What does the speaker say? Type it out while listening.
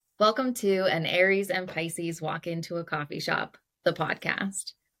Welcome to An Aries and Pisces Walk Into a Coffee Shop, the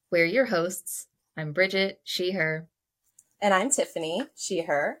podcast. We're your hosts. I'm Bridget, she, her. And I'm Tiffany, she,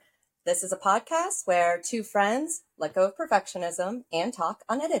 her. This is a podcast where two friends let go of perfectionism and talk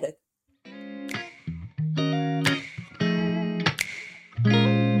unedited.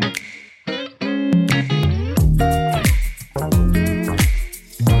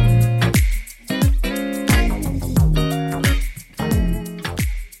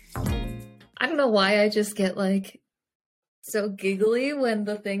 I don't know why I just get so giggly when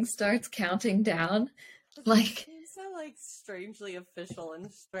the thing starts counting down. It's so strangely official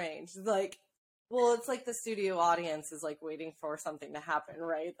and strange. It's like the studio audience is waiting for something to happen,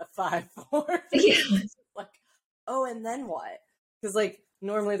 right? The 5, 4, 3. Yeah. Oh, and then what? Because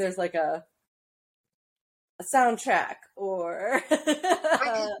normally there's a soundtrack or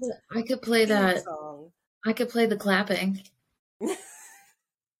I could play that song. I could play the clapping.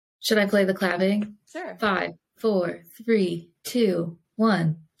 Should I play the clapping? Sure. 5, 4, 3, 2,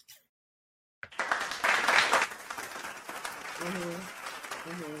 1.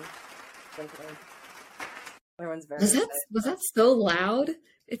 Everyone's very was that so loud?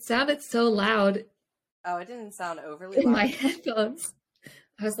 It sounded so loud. Oh, it didn't sound overly in loud. My headphones.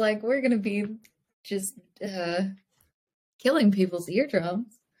 I was like, we're gonna be just killing people's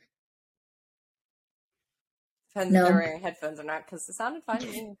eardrums. Depends if they're wearing headphones or not, because it sounded fine to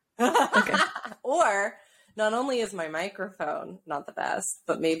me. Okay. Or not only is my microphone not the best,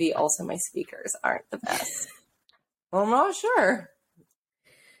 but maybe also my speakers aren't the best. Well, I'm not sure.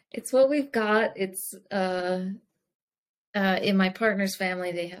 It's what we've got. It's in my partner's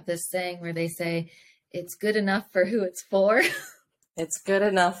family, they have this saying where they say, it's good enough for who it's for. It's good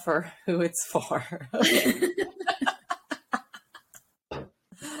enough for who it's for.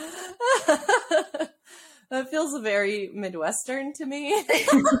 That feels very Midwestern to me.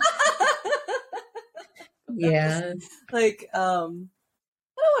 Yeah. I don't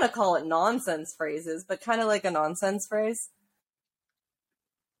want to call it nonsense phrases, but kind of like a nonsense phrase.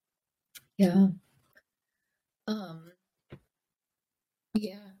 Yeah.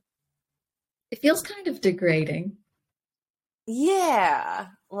 Yeah. It feels kind of degrading. Yeah.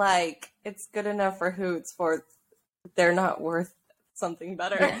 It's good enough for who it's for. They're not worth something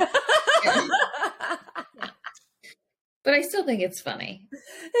better. Yeah. Yeah. But I still think it's funny.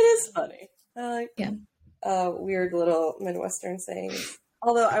 It is funny. I like weird little Midwestern sayings.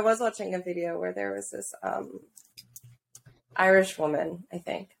 Although I was watching a video where there was this Irish woman, I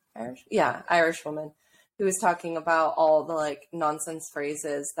think. Irish woman who was talking about all the nonsense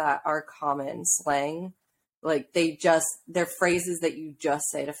phrases that are common slang. They're phrases that you just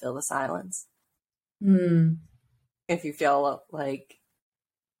say to fill the silence. Mm. If you feel like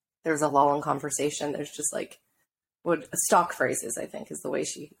there's a lull in conversation, there's just stock phrases, I think is the way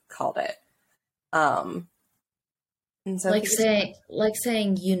she called it. And so saying,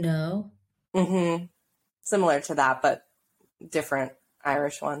 mm-hmm. Similar to that, but different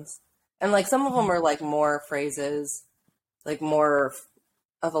Irish ones. And some of them are more phrases, more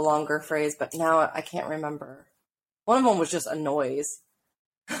of a longer phrase, but now I can't remember. One of them was just a noise.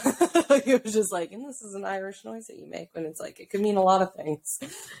 It was just and this is an Irish noise that you make, when it's it could mean a lot of things.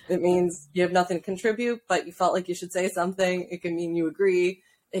 It means you have nothing to contribute, but you felt like you should say something. It can mean you agree.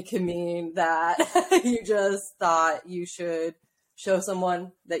 It can mean that you just thought you should show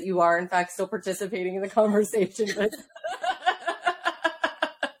someone that you are in fact still participating in the conversation. But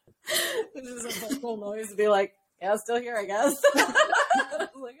it's just a vocal noise to be yeah, still here, I guess. I was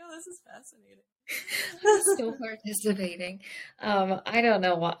oh, this is fascinating. I'm still participating. I don't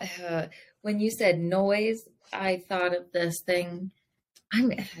know what. When you said noise, I thought of this thing.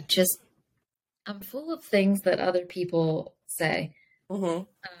 I'm full of things that other people say. Mm-hmm.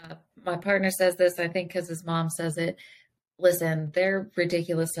 My partner says this, I think, because his mom says it. Listen, they're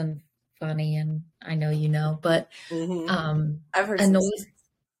ridiculous and funny, and I know you know, but I've heard a noise.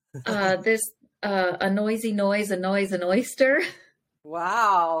 A noisy noise annoys an oyster.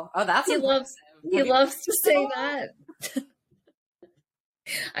 Wow. Oh, that's he loves to say that.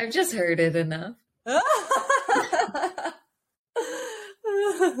 I've just heard it enough.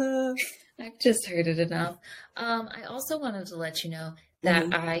 I've just heard it enough. I also wanted to let you know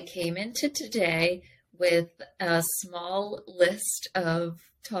that I came into today with a small list of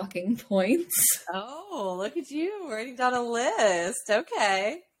talking points. Oh, look at you writing down a list.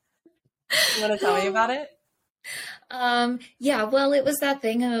 Okay. You want to tell me about it? Yeah, well, it was that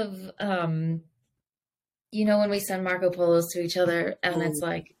thing of, when we send Marco Polos to each other, and it's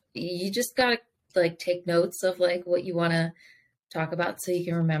you just gotta take notes of what you want to talk about so you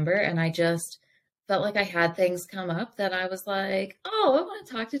can remember. And I just felt like I had things come up that I was like, oh, I want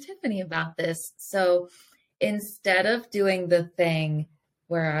to talk to Tiffany about this. So instead of doing the thing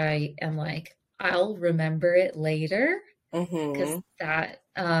where I am like, I'll remember it later, because Mm-hmm. that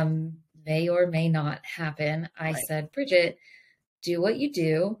may or may not happen, I Right. said, Bridget, do what you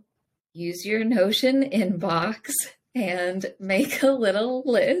do, use your Notion inbox and make a little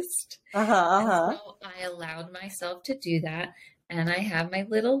list. Uh-huh, And uh-huh. so I allowed myself to do that. And I have my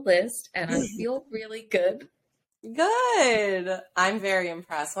little list and I feel really good. Good. I'm very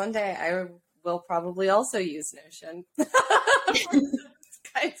impressed. One day I will probably also use Notion for these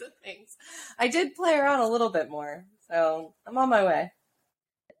kinds of things. I did play around a little bit more, so I'm on my way.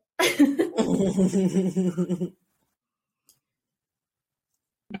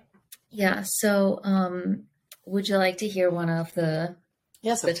 Yeah, so would you like to hear one of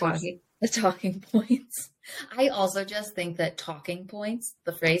Yes, the of course. talking points? I also just think that talking points,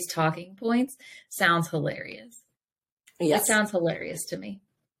 the phrase talking points, sounds hilarious. It Yes. sounds hilarious to me.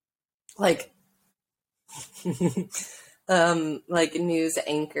 Like like news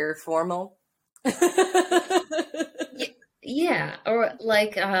anchor formal. Yeah, or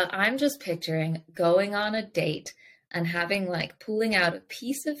like I'm just picturing going on a date and having like pulling out a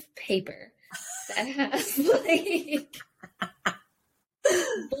piece of paper that has like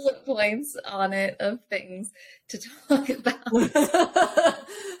bullet points on it of things to talk about.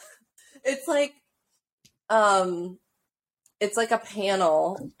 It's like um it's like a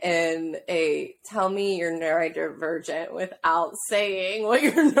panel in a tell me you're neurodivergent without saying what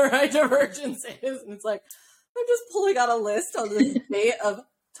your neurodivergence is. And it's like, I'm just pulling out a list on this day of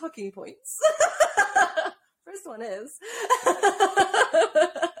talking points. First one is.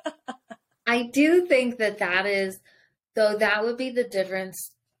 I do think that that is, though, that would be the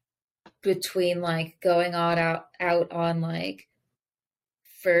difference between like going out on like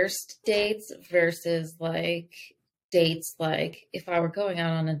first dates versus like dates. Like if I were going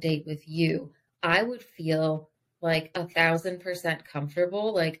out on a date with you, I would feel like 1,000%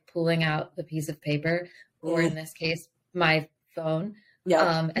 comfortable like pulling out the piece of paper, or in this case my phone,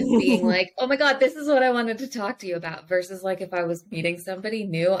 Yep. and being like, oh my god, this is what I wanted to talk to you about, versus like if I was meeting somebody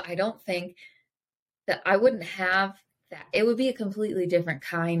new, I don't think that I wouldn't have that. It would be a completely different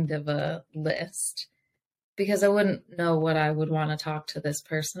kind of a list because I wouldn't know what I would want to talk to this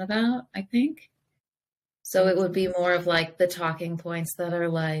person about, I think. So it would be more of like the talking points that are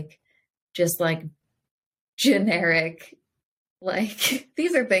like just like generic, like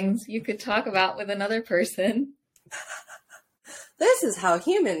these are things you could talk about with another person. This is how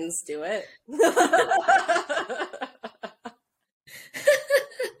humans do it.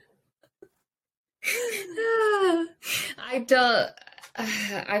 I don't,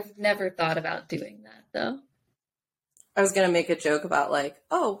 I've never thought about doing that though. I was going to make a joke about like,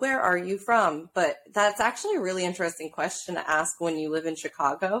 oh, where are you from? But that's actually a really interesting question to ask when you live in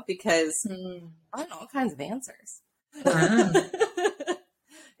Chicago because I don't know all kinds of answers. Wow.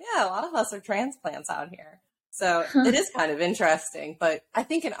 Yeah, a lot of us are transplants out here. So Huh. it is kind of interesting, but I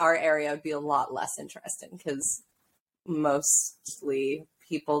think in our area it would be a lot less interesting because mostly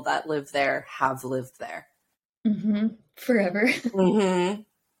people that live there have lived there. Mm-hmm. Forever. Mm-hmm.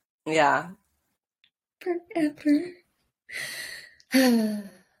 Yeah. Forever.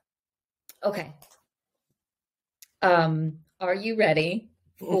 Okay. Are you ready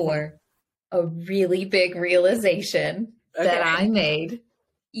Mm-hmm. for a really big realization that Okay. I made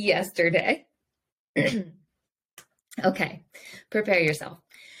yesterday? Okay. Prepare yourself.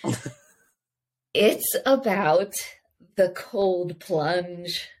 It's about the cold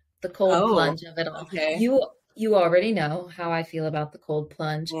plunge, the cold Oh, plunge of it all. okay. You already know how I feel about the cold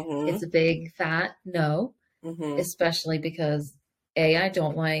plunge. It's Mm-hmm. a big fat no, Mm-hmm. especially because A, I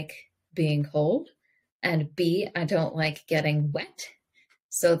don't like being cold, and B, I don't like getting wet.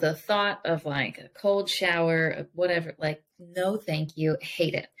 So the thought of like a cold shower, whatever, like, no, thank you,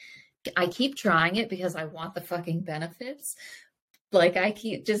 hate it. I keep trying it because I want the fucking benefits. Like I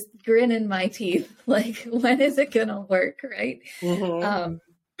keep just grinning my teeth. Like, when is it gonna work, right? Mm-hmm.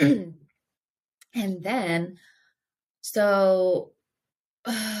 Um, and then, so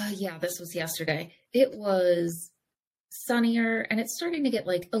yeah, this was yesterday. It was sunnier and it's starting to get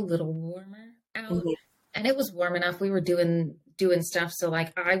like a little warmer out. Mm-hmm. And it was warm enough. We were doing stuff. So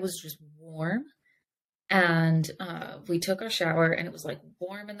like I was just warm. And we took our shower and it was like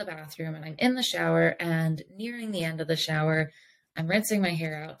warm in the bathroom. And I'm in the shower and nearing the end of the shower, I'm rinsing my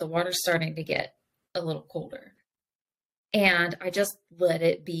hair out. The water's starting to get a little colder. And I just let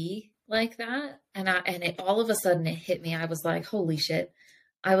it be like that. And it all of a sudden it hit me. I was like, holy shit.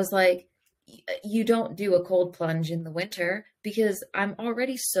 I was like, you don't do a cold plunge in the winter because I'm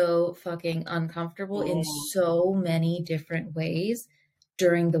already so fucking uncomfortable in Mm, so many different ways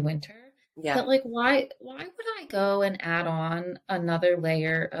during the winter yeah. that like why would I go and add on another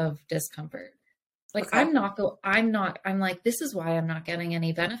layer of discomfort? Like Okay. I'm like this is why I'm not getting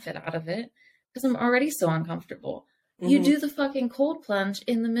any benefit out of it because I'm already so uncomfortable. You Hmm. do the fucking cold plunge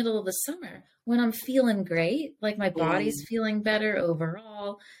in the middle of the summer when I'm feeling great, like my body's Mm, feeling better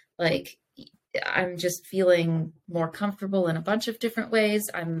overall, like I'm just feeling more comfortable in a bunch of different ways.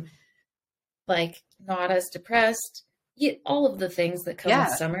 I'm like not as depressed. All of the things that come with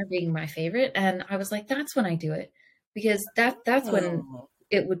yeah. summer being my favorite. And I was like, that's when I do it because that's when Oh,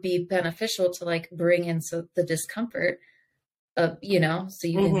 it would be beneficial to like bring in the discomfort of, so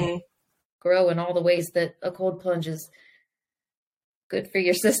you can hmm. grow in all the ways that a cold plunge is good for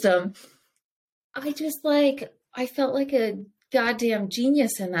your system. I felt like a goddamn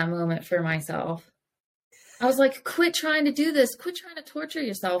genius in that moment for myself. I was like, quit trying to do this. Quit trying to torture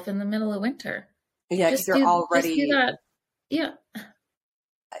yourself in the middle of winter. Yeah, because Just do that. Yeah.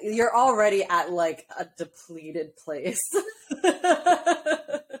 you're already at like a depleted place.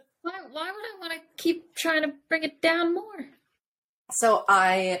 Why would I want to keep trying to bring it down more? So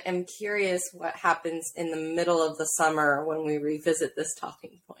I am curious what happens in the middle of the summer when we revisit this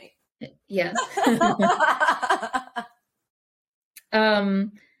talking point. Yes.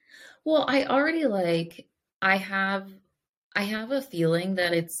 um, well, I already like I have I have a feeling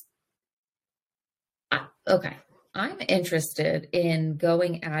that okay. I'm interested in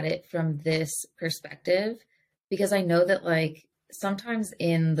going at it from this perspective because I know that like sometimes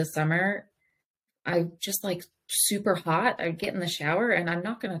in the summer I just like super hot. I get in the shower and I'm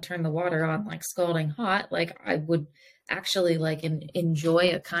not going to turn the water on like scalding hot. Like I would actually like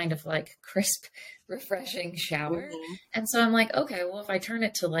enjoy a kind of like crisp, refreshing shower. Hmm. And so I'm like, okay, well, if I turn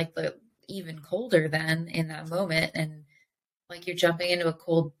it to like the even colder then in that moment and like you're jumping into a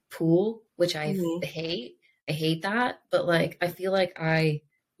cold pool, which Hmm. hate. I hate that, but like I feel like I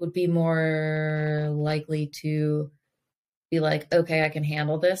would be more likely to be like, okay, I can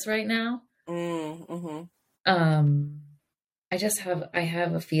handle this right now. Mm-hmm. Um, I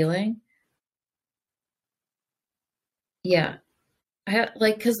have a feeling. Yeah. I have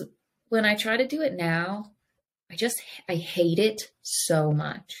like, cause when I try to do it now, I hate it so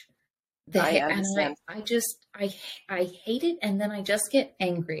much. I And understand. I hate it. And then I just get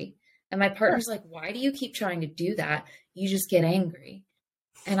angry. And my Sure. partner's like, why do you keep trying to do that? You just get angry.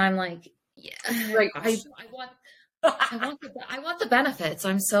 And I'm like, yeah, Great question. I want the benefits.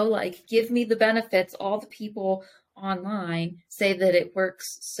 I'm so like, give me the benefits. All the people online say that it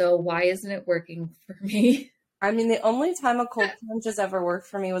works. So why isn't it working for me? I mean, the only time a cold plunge has ever worked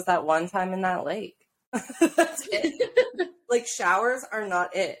for me was that one time in that lake. That's it. Like, showers are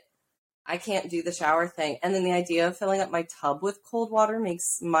not it. I can't do the shower thing. And then the idea of filling up my tub with cold water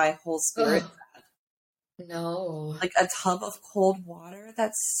makes my whole spirit Oh, no. like a tub of cold water.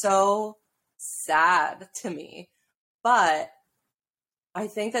 That's so sad to me. But I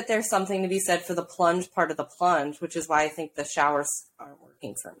think that there's something to be said for the plunge part of the plunge, which is why I think the showers aren't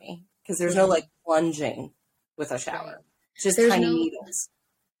working for me. Because there's no like Mhm. plunging with a Right. shower, it's just There's tiny no, needles.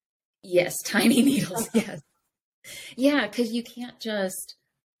 yes, tiny needles. Yes. Yeah, because you can't just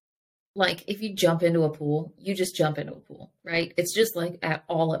like if you jump into a pool, you just jump into a pool, right? It's just like at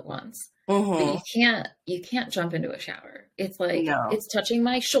all at once. But Mm-hmm. you can't jump into a shower. It's like No. it's touching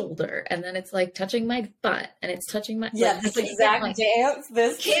my shoulder and then it's like touching my butt and it's touching my Yeah, like I this can't get exact my dance, I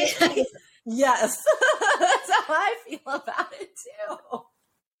this can't thing. Yes. That's how I feel about it too.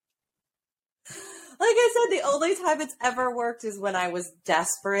 Like I said, the only time it's ever worked is when I was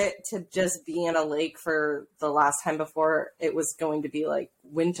desperate to just be in a lake for the last time before it was going to be like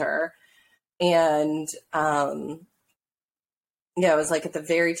winter. And yeah, it was like at the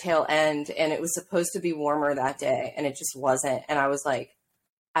very tail end and it was supposed to be warmer that day and it just wasn't. And I was like,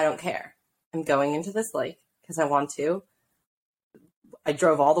 I don't care. I'm going into this lake because I want to. I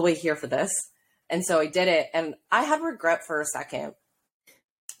drove all the way here for this. And so I did it and I had regret for a second.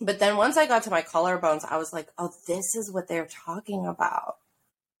 But then once I got to my collarbones, I was like, oh, this is what they're talking about.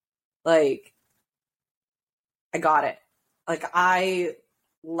 Like, I got it. Like, I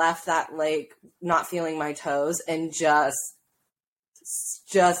left that lake not feeling my toes and just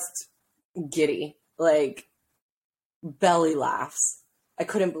giddy, like belly laughs. I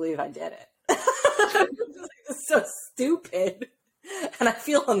couldn't believe I did it. It's so stupid. And I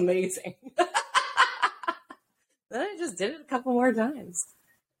feel amazing. Then I just did it a couple more times.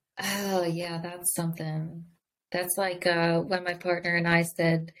 Oh yeah, that's something. That's like when my partner and I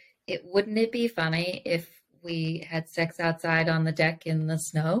said, "It wouldn't it be funny if we had sex outside on the deck in the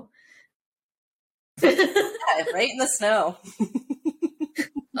snow?" Yeah, right in the snow.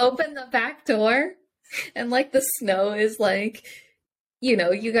 Open the back door, and like the snow is like,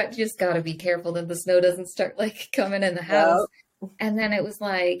 just got to be careful that the snow doesn't start like coming in the house. Yep. And then it was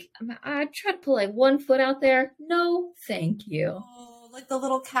like, I tried to put like one foot out there. No, thank you. Oh, like the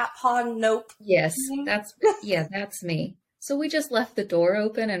little cat paw nope. Yes, that's me. So we just left the door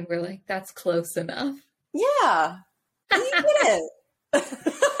open and we're like, that's close enough. Yeah. And you did it. It's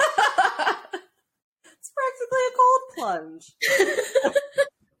practically a cold plunge.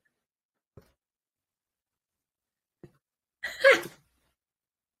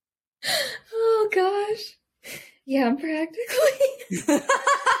 Oh gosh. Yeah, practically.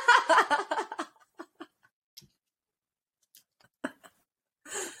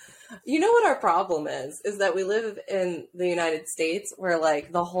 You know what our problem is that we live in the United States where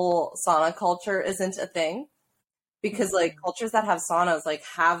like the whole sauna culture isn't a thing, because like cultures that have saunas like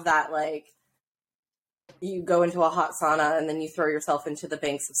have that, like you go into a hot sauna and then you throw yourself into the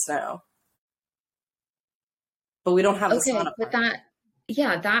banks of snow. But we don't have the Okay, sauna but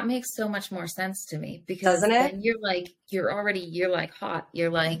part, that makes so much more sense to me because doesn't it? then you're like hot.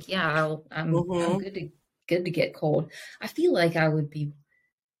 You're like, yeah, I'm Mm-hmm. good to get cold. I feel like I would be,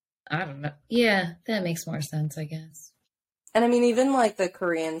 I don't know. Yeah, that makes more sense, I guess. And I mean, even like the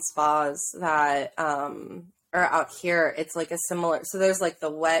Korean spas that are out here, it's like a similar. So there's like the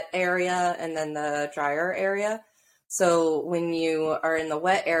wet area and then the drier area. So when you are in the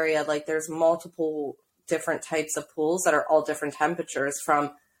wet area, like there's multiple different types of pools that are all different temperatures,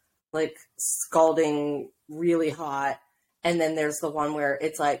 from like scalding really hot. And then there's the one where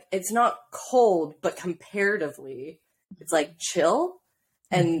it's like, it's not cold, but comparatively, it's like chill.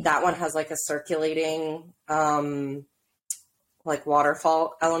 And that one has like a circulating, like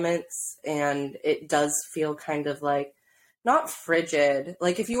waterfall elements, and it does feel kind of like not frigid.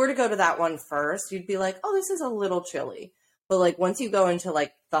 Like if you were to go to that one first, you'd be like, oh, this is a little chilly. But like once you go into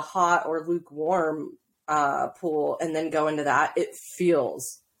like the hot or lukewarm pool and then go into that, it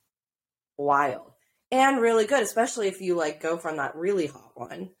feels wild and really good, especially if you like go from that really hot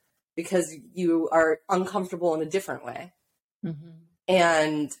one, because you are uncomfortable in a different way. Mm-hmm.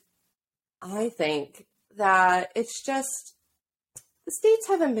 And I think that it's just the States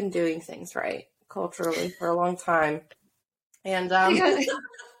haven't been doing things right culturally for a long time. And They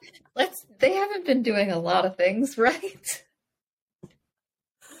haven't been doing a lot of things, right?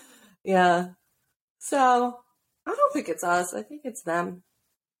 yeah. So I don't think it's us. I think it's them.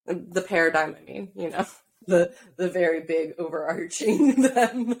 The paradigm, I mean, the very big overarching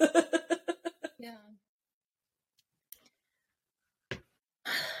them. Yeah.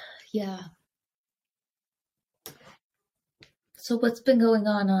 Yeah. So what's been going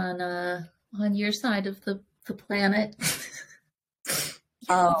on your side of the planet?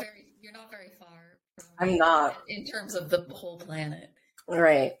 Oh, You're not very far from I'm me not. in terms of the whole planet.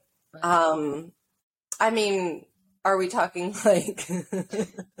 Right. But, I mean, are we talking like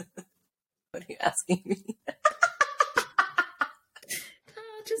what are you asking me?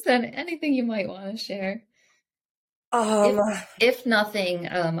 just anything you might want to share. Um, If nothing,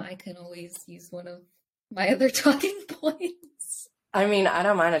 I can always use one of my other talking points. I mean, I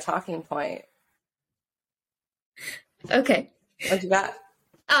don't mind a talking point. Okay. What you got?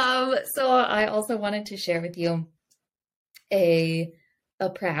 So I also wanted to share with you a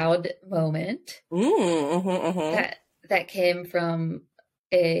proud moment that came from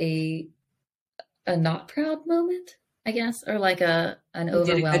a not proud moment, I guess, or like an You did a good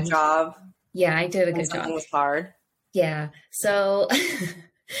overwhelmed. job. Yeah, I did a good Something job. was hard. Yeah. So,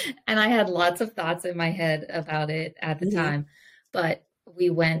 and I had lots of thoughts in my head about it at the time, but we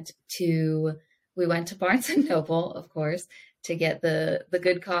went to Barnes and Noble, of course, to get the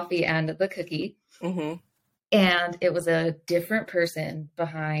good coffee and the cookie. Mm-hmm. And it was a different person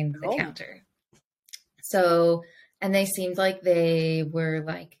behind the counter. So, and they seemed like they were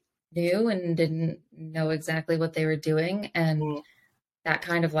like new and didn't know exactly what they were doing. And that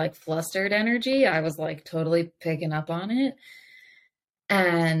kind of like flustered energy, I was like totally picking up on it.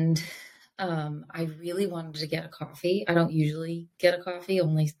 And I really wanted to get a coffee. I don't usually get a coffee,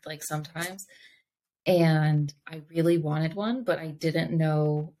 only like sometimes. And I really wanted one, but I didn't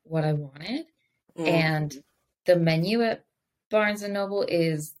know what I wanted. And the menu at Barnes and Noble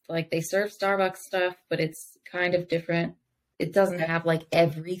is like they serve Starbucks stuff, but it's kind of different. It doesn't have like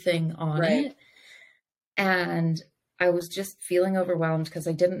everything on it. And I was just feeling overwhelmed because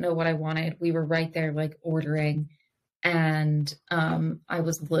I didn't know what I wanted. We were right there like ordering. And I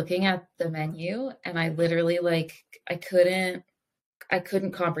was looking at the menu and I literally like I couldn't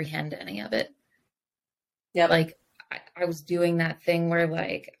comprehend any of it. Yep. Like I was doing that thing where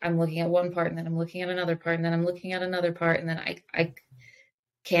like I'm looking at one part and then I'm looking at another part and then I'm looking at another part and then I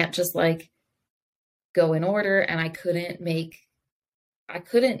can't just like go in order, and I couldn't make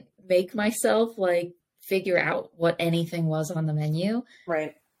myself like figure out what anything was on the menu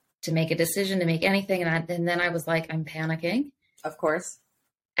Right. to make a decision, to make anything. And then I was like, I'm panicking. Of course.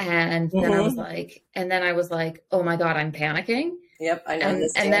 And then I was like, oh my God, I'm panicking. Yep. I know And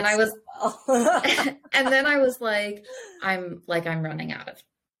this and then I dance was so well. and then I was like, I'm running out of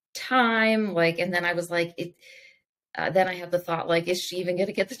time. Like, and then I was like, then I had the thought, like, is she even going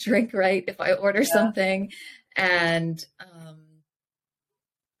to get the drink right if I order something? And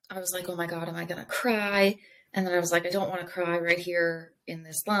I was like, oh my God, am I going to cry? And then I was like, I don't want to cry right here in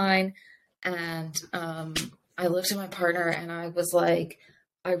this line. And I looked at my partner and I was like,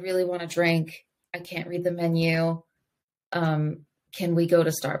 I really want a drink. I can't read the menu. Can we go to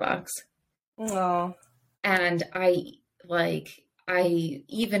Starbucks? Oh. And I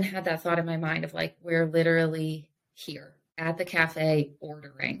even had that thought in my mind of like, we're literally here at the cafe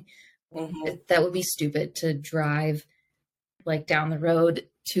ordering. That would be stupid to drive like down the road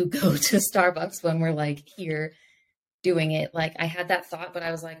to go to Starbucks when we're like here doing it. Like I had that thought, but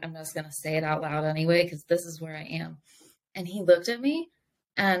I was like, I'm just going to say it out loud anyway, because this is where I am. And he looked at me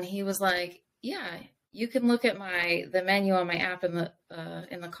and he was like, yeah, you can look at the menu on my app in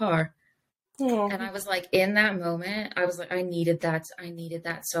the car. And I was like, in that moment, I was like, I needed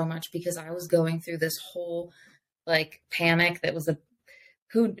that so much, because I was going through this whole like panic that was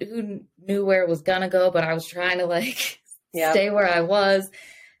who knew where it was gonna go, but I was trying to like stay where I was.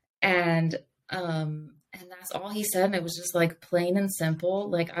 And that's all he said. And it was just like plain and simple.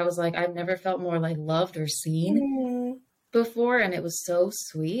 Like, I was like, I've never felt more like loved or seen before. And it was so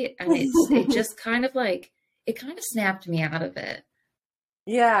sweet. And it just kind of like, it kind of snapped me out of it.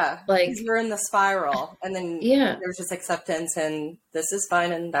 Yeah. Like, you're in the spiral, and then there's just acceptance, and this is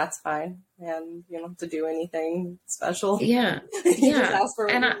fine and that's fine. And you don't have to do anything special. Yeah. You just ask for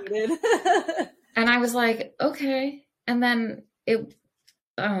what you needed. And I was like, okay. And then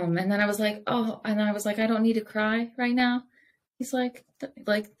and then I was like, oh, and I was like, I don't need to cry right now. He's like,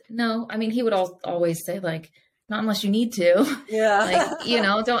 no. I mean, he would always say like, not unless you need to. Yeah.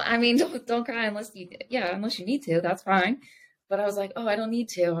 Like, don't cry unless you need to. That's fine. But I was like, oh, I don't need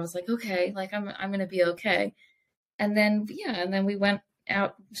to. I was like, okay, like I'm going to be okay. And then, we went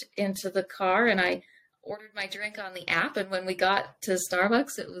out into the car and I ordered my drink on the app. And when we got to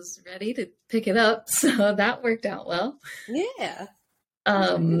Starbucks, it was ready to pick it up. So that worked out well. Yeah.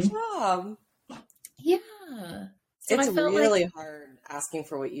 Good job. Yeah. So it's really hard asking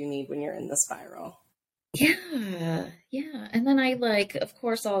for what you need when you're in the spiral. Yeah. Yeah. And then I of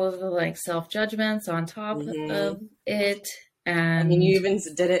course, all of the like self-judgments on top of it. And I mean, you even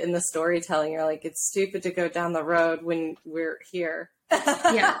did it in the storytelling. You're like, it's stupid to go down the road when we're here.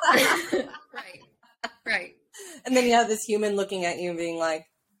 Yeah. Right. And then you have this human looking at you and being like,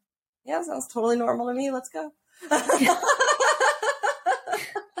 yeah, sounds totally normal to me. Let's go. Yeah.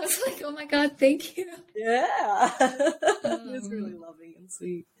 I was like, oh my God, thank you. Yeah. It's really loving and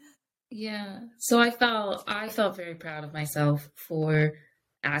sweet. Yeah. So I felt very proud of myself for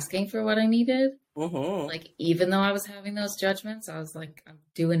asking for what I needed. Mm-hmm. Like, even though I was having those judgments, I was like, I'm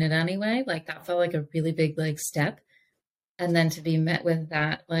doing it anyway. Like, that felt like a really big like step. And then to be met with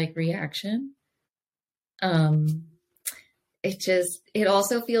that like reaction, it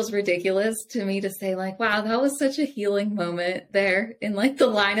also feels ridiculous to me to say like, wow, that was such a healing moment there in like the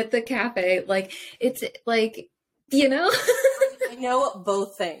line at the cafe. Like, it's like, I know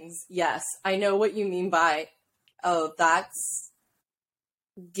both things. Yes. I know what you mean by, oh, that's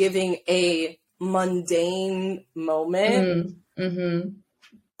giving a mundane moment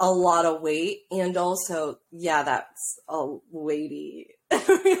a lot of weight. And also, yeah, that's a weighty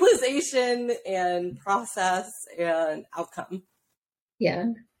realization and process and outcome. Yeah.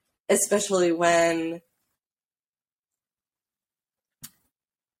 Especially when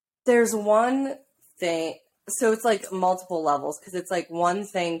there's one thing. So it's like multiple levels, because it's like one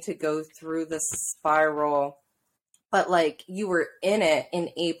thing to go through the spiral, but like you were in it and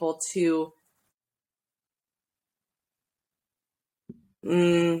able to,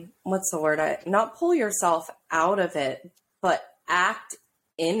 what's the word? Not pull yourself out of it, but act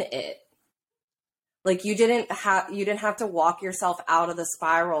in it. Like you didn't have to walk yourself out of the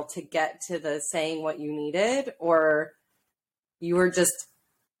spiral to get to the saying what you needed, or you were just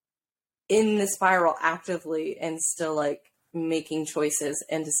in the spiral actively and still like making choices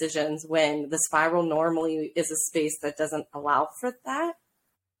and decisions, when the spiral normally is a space that doesn't allow for that.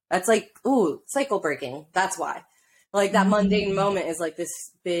 That's like, ooh, cycle breaking. That's why. Like that mundane moment is like this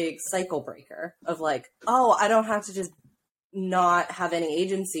big cycle breaker of like, oh, I don't have to just not have any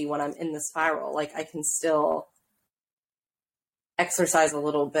agency when I'm in the spiral. Like I can still exercise a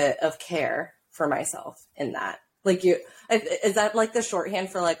little bit of care for myself in that. Like is that like the shorthand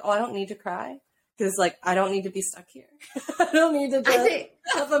for like, oh, I don't need to cry? Because like, I don't need to be stuck here. I don't need to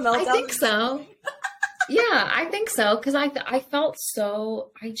have a meltdown. I think so. Yeah, I think so. Because I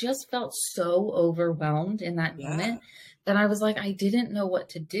just felt so overwhelmed in that moment that I was like, I didn't know what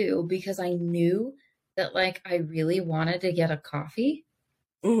to do because I knew that like I really wanted to get a coffee.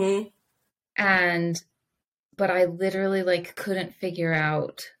 Mm-hmm. But I literally like couldn't figure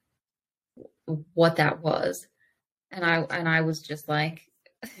out what that was. And I was just like,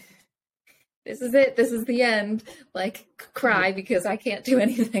 this is it. This is the end. Like cry because I can't do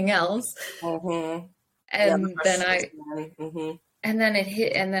anything else. Mm-hmm. And mm-hmm. and then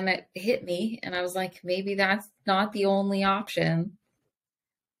it hit me and I was like, maybe that's not the only option.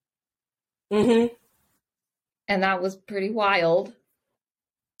 Mm-hmm. And that was pretty wild.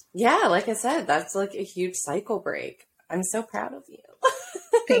 Yeah, like I said, that's like a huge cycle break. I'm so proud of you.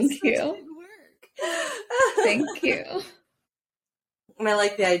 Thank you. Thank you. And I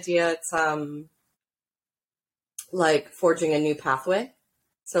like the idea it's like forging a new pathway.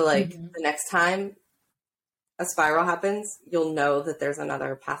 So like the next time a spiral happens, you'll know that there's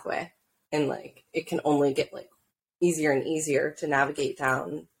another pathway. And like it can only get like easier and easier to navigate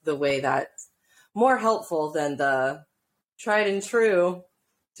down the way that's more helpful than the tried and true,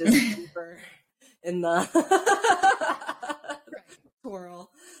 just deeper in the twirl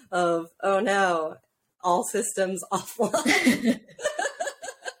of, oh no, all systems offline.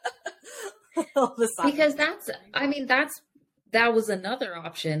 Because that was another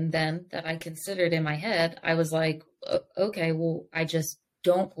option then that I considered in my head. I was like, okay, well, I just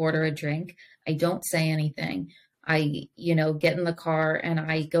don't order a drink. I don't say anything. I, get in the car and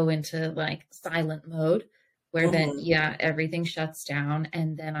I go into like silent mode where then, everything shuts down.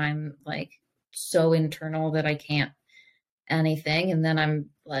 And then I'm like so internal that I can't anything. And then I'm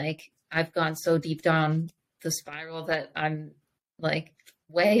like, I've gone so deep down the spiral that I'm like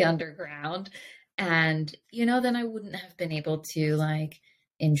way underground. And, then I wouldn't have been able to like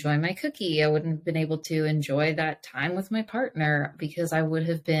enjoy my cookie. I wouldn't have been able to enjoy that time with my partner because I would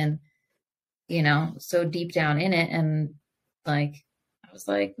have been, so deep down in it. And like, I was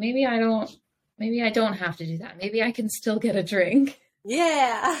like, maybe I don't have to do that. Maybe I can still get a drink.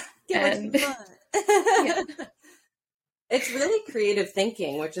 Yeah. Get what you want. Yeah. It's really creative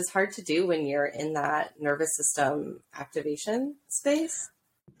thinking, which is hard to do when you're in that nervous system activation space.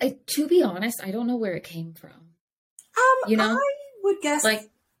 To be honest, I don't know where it came from. I would guess like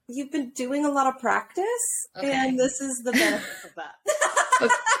you've been doing a lot of practice, and this is the benefit of that.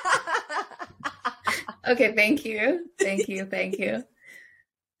 Okay, thank you. I think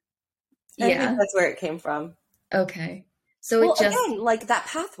that's where it came from. Okay. So again, like that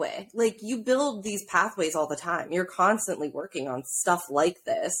pathway, like you build these pathways all the time. You're constantly working on stuff like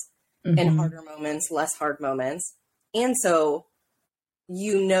this in harder moments, less hard moments. And so,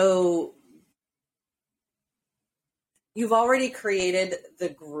 you've already created the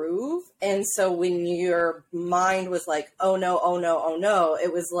groove. And so when your mind was like, oh no,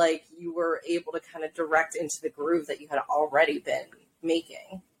 it was like you were able to kind of direct into the groove that you had already been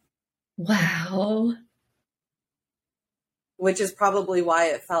making. Wow. Which is probably why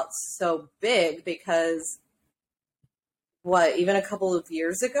it felt so big, because even a couple of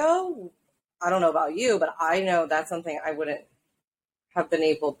years ago, I don't know about you, but I know that's something I wouldn't have been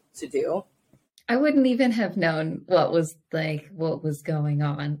able to do. I wouldn't even have known what was going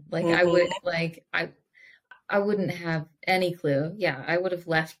on. Like I wouldn't have any clue. Yeah, I would have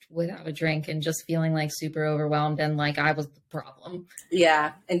left without a drink and just feeling like super overwhelmed and like I was the problem.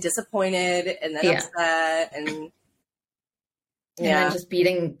 Yeah, and disappointed and then upset and then just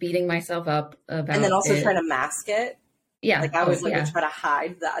beating myself up about and then also trying to mask it. Yeah. Like I was try to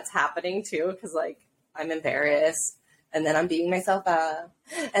hide that's happening too, because like I'm embarrassed and then I'm beating myself up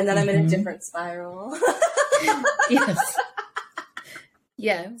and then I'm in a different spiral. Yes.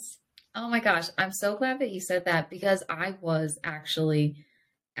 Yes. Oh my gosh. I'm so glad that you said that, because I was actually,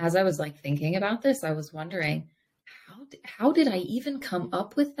 as I was like thinking about this, I was wondering how did I even come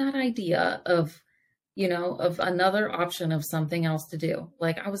up with that idea of, of another option of something else to do?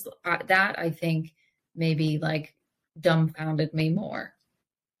 Like I think maybe like dumbfounded me more.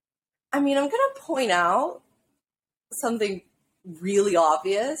 I mean, I'm going to point out something really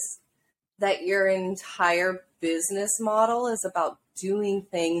obvious, that your entire business model is about doing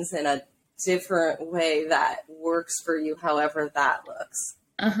things in a different way that works for you, however that looks.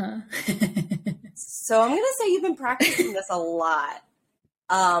 So I'm going to say you've been practicing this a lot.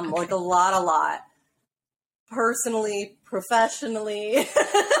 Like a lot. Personally, professionally,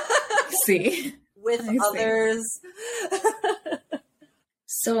 See, with I see. others.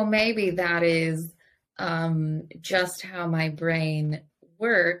 So maybe that is just how my brain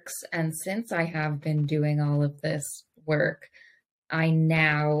works. And since I have been doing all of this work, I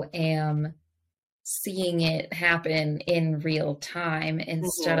now am seeing it happen in real time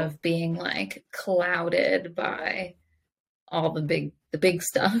instead Hmm. of being like clouded by all the big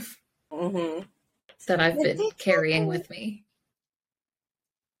stuff Hmm. that I've And I been think carrying with me.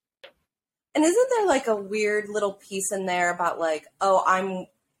 and isn't there like a weird little piece in there about like, oh,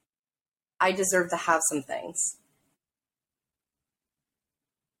 I deserve to have some things.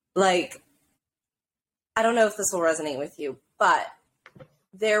 Like, I don't know if this will resonate with you, but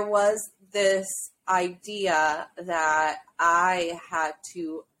there was this idea that I had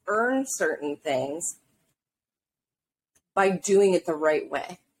to earn certain things by doing it the right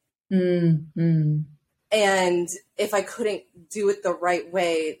way. Mm-hmm. And if I couldn't do it the right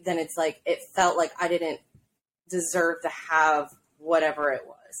way, then it's like it felt like I didn't deserve to have whatever it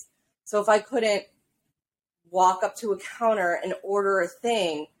was. So if I couldn't walk up to a counter and order a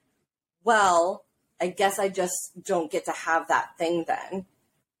thing, well, I guess I just don't get to have that thing then.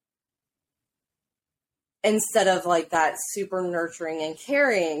 Instead of like that super nurturing and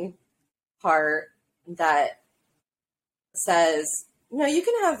caring part that says, no, you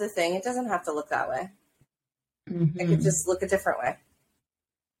can have the thing. It doesn't have to look that way. It could Mm-hmm. just look a different way.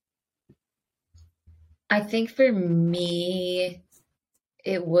 I think for me,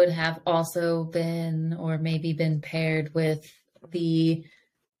 it would have also been, or maybe been paired with the,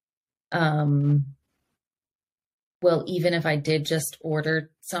 um, well, even if I did just order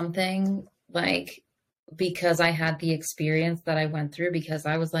something, like, because I had the experience that I went through, because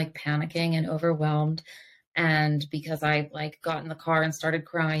I was like panicking and overwhelmed, and because I like got in the car and started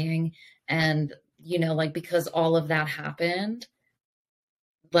crying, and, like, because all of that happened,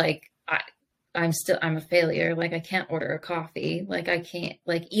 like, I'm a failure. Like, I can't order a coffee. Like, I can't,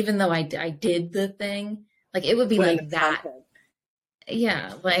 like, even though I did the thing, like, it would be Wouldn't like have that. counted.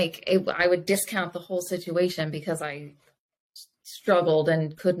 Yeah. Like, I would discount the whole situation because I struggled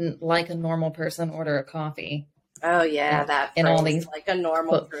and couldn't, like a normal person, order a coffee. Oh yeah, that And all phrase, these, like a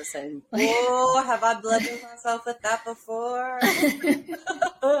normal but person. like, Oh, have I bludgeoned myself with that before?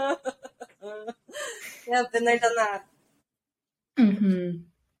 Yeah, been there, done that. hmm.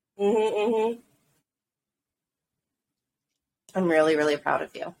 Hmm. I'm really, really proud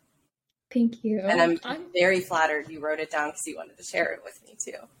of you. Thank And you. I'm very flattered you wrote it down because you wanted to share it with me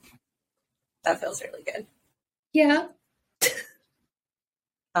too. That feels really good. Yeah.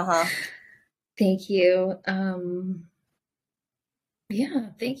 Uh-huh. Thank you. Yeah,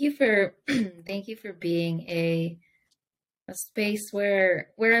 thank you for thank you for being a space where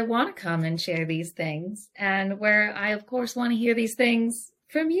I want to come and share these things, and where I of course want to hear these things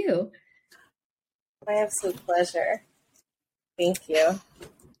from you. My absolute pleasure. Thank you.